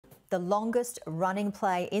the longest running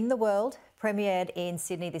play in the world, premiered in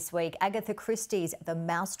Sydney this week. Agatha Christie's The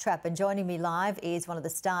Mousetrap. And joining me live is one of the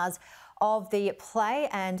stars of the play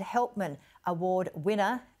and Helpman Award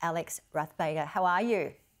winner, Alex Rathgeber. How are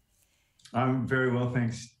you? I'm very well,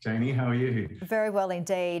 thanks, Janie. How are you? Very well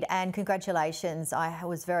indeed, and congratulations. I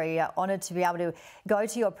was very honoured to be able to go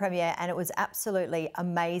to your premiere, and it was absolutely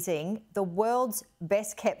amazing. The world's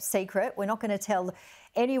best kept secret. We're not going to tell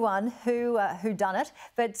anyone who done it,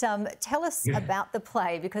 but tell us about the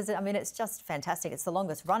play, because I mean it's just fantastic. It's the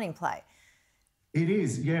longest running play. It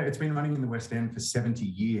is, yeah. It's been running in the West End for 70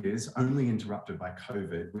 years, only interrupted by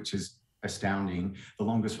COVID, which is astounding. The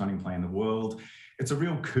longest running play in the world. It's a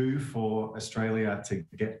real coup for Australia to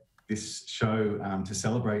get this show to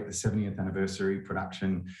celebrate the 70th anniversary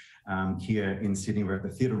production here in Sydney. We're at the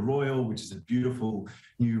Theatre Royal, which is a beautiful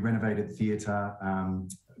new renovated theatre,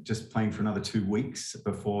 just playing for another 2 weeks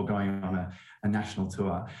before going on a national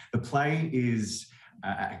tour. The play is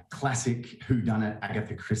a classic whodunit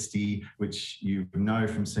Agatha Christie, which you know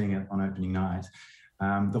from seeing it on opening night.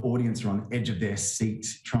 The audience are on the edge of their seat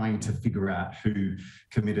trying to figure out who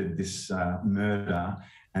committed this murder,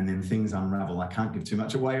 and then things unravel. I can't give too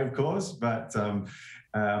much away, of course, but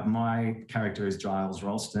my character is Giles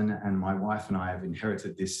Ralston, and my wife and I have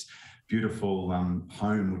inherited this beautiful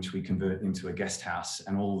home which we convert into a guest house,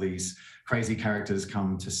 and all these crazy characters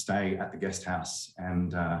come to stay at the guest house,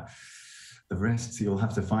 and the rest you'll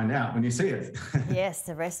have to find out when you see it. Yes,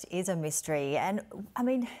 the rest is a mystery. And I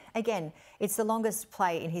mean, again, it's the longest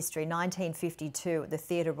play in history, 1952 at the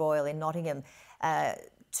Theatre Royal in Nottingham.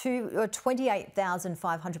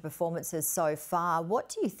 28,500 performances so far. What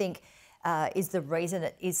do you think is the reason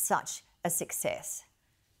it is such a success?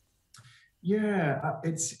 Yeah,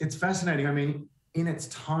 it's fascinating. I mean, in its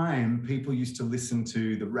time, people used to listen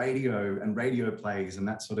to the radio and radio plays and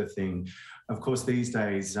that sort of thing. Of course, these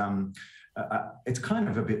days, it's kind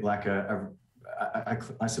of a bit like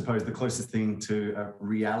I suppose the closest thing to a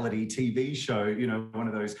reality TV show, you know, one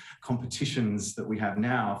of those competitions that we have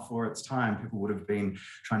now. For its time, people would have been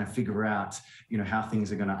trying to figure out, you know, how things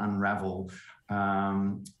are going to unravel.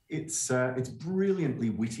 It's brilliantly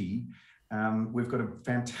witty. We've got a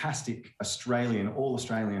fantastic all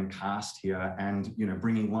Australian cast here, and, you know,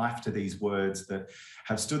 bringing life to these words that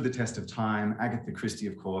have stood the test of time. Agatha Christie,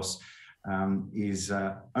 of course, is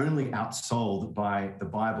only outsold by the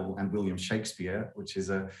Bible and William Shakespeare, which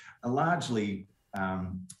is a largely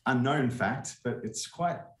unknown fact, but it's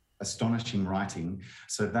quite astonishing writing.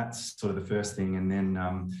 So that's sort of the first thing. And then,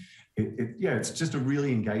 it's just a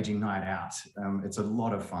really engaging night out. It's a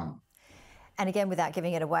lot of fun. And again, without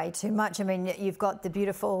giving it away too much, I mean, you've got the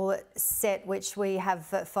beautiful set, which we have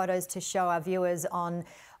photos to show our viewers on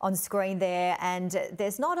screen there. And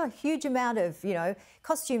there's not a huge amount of, you know,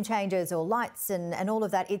 costume changes or lights and all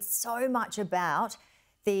of that. It's so much about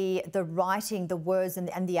the writing, the words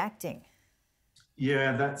and the acting.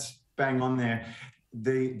 Yeah, that's bang on there.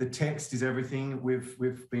 The text is everything. We've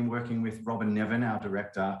been working with Robin Nevin, our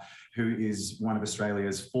director, who is one of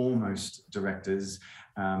Australia's foremost directors,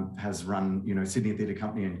 has run, you know, Sydney Theatre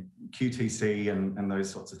Company and QTC and those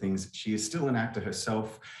sorts of things. She is still an actor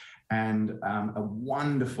herself, and a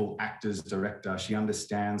wonderful actor's director. She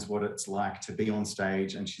understands what it's like to be on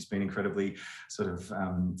stage, and she's been incredibly sort of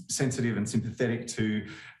sensitive and sympathetic to,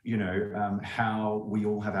 you know, how we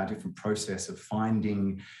all have our different process of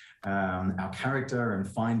finding our character and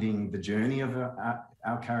finding the journey of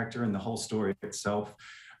our character and the whole story itself.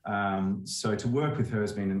 So to work with her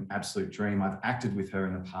has been an absolute dream. I've acted with her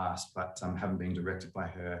in the past, but haven't been directed by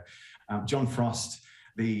her. John Frost,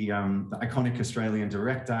 the iconic Australian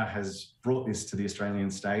director, has brought this to the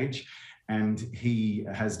Australian stage, and he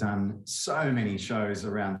has done so many shows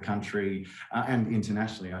around the country and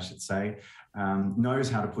internationally, I should say.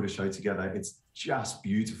 Knows how to put a show together. It's just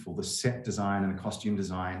beautiful. The set design and the costume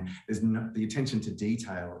design, the attention to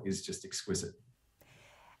detail is just exquisite.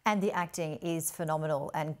 And the acting is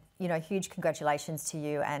phenomenal, and, you know, huge congratulations to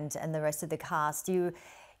you and the rest of the cast. You're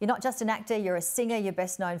not just an actor, you're a singer. You're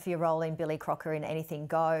best known for your role in Billy Crocker in Anything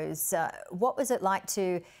Goes. What was it like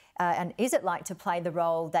and is it like to play the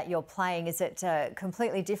role that you're playing? Is it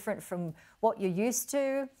completely different from what you're used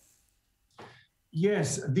to?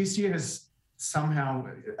 Yes, this year has somehow,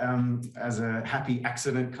 as a happy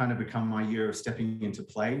accident, kind of become my year of stepping into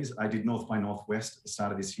plays. I did North by Northwest at the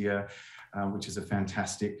start of this year, which is a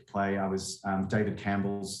fantastic play. I was David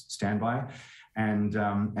Campbell's standby, and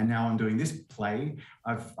now I'm doing this play.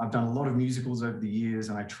 I've done a lot of musicals over the years,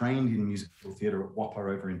 and I trained in musical theatre at WAPA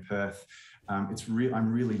over in Perth.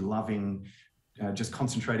 I'm really loving just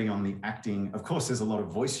concentrating on the acting. Of course, there's a lot of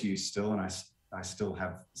voice use still, and I I still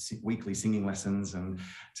have weekly singing lessons and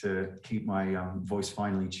to keep my voice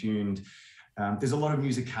finely tuned. There's a lot of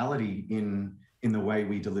musicality in the way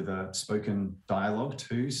we deliver spoken dialogue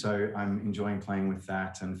too. So I'm enjoying playing with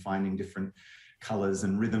that and finding different colours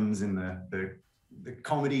and rhythms in the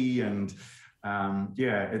comedy. And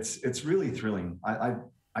yeah, it's really thrilling.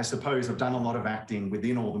 I suppose I've done a lot of acting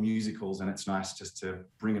within all the musicals, and it's nice just to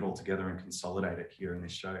bring it all together and consolidate it here in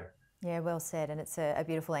this show. Yeah, well said, and it's a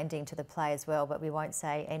beautiful ending to the play as well, but we won't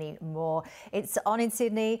say any more. It's on in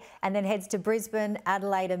Sydney and then heads to Brisbane,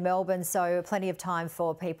 Adelaide and Melbourne, so plenty of time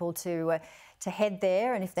for people to head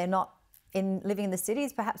there, and if they're not living in the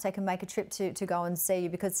cities, perhaps they can make a trip to go and see you,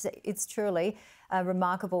 because it's truly a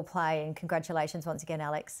remarkable play, and congratulations once again,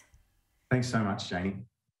 Alex. Thanks so much, Janie.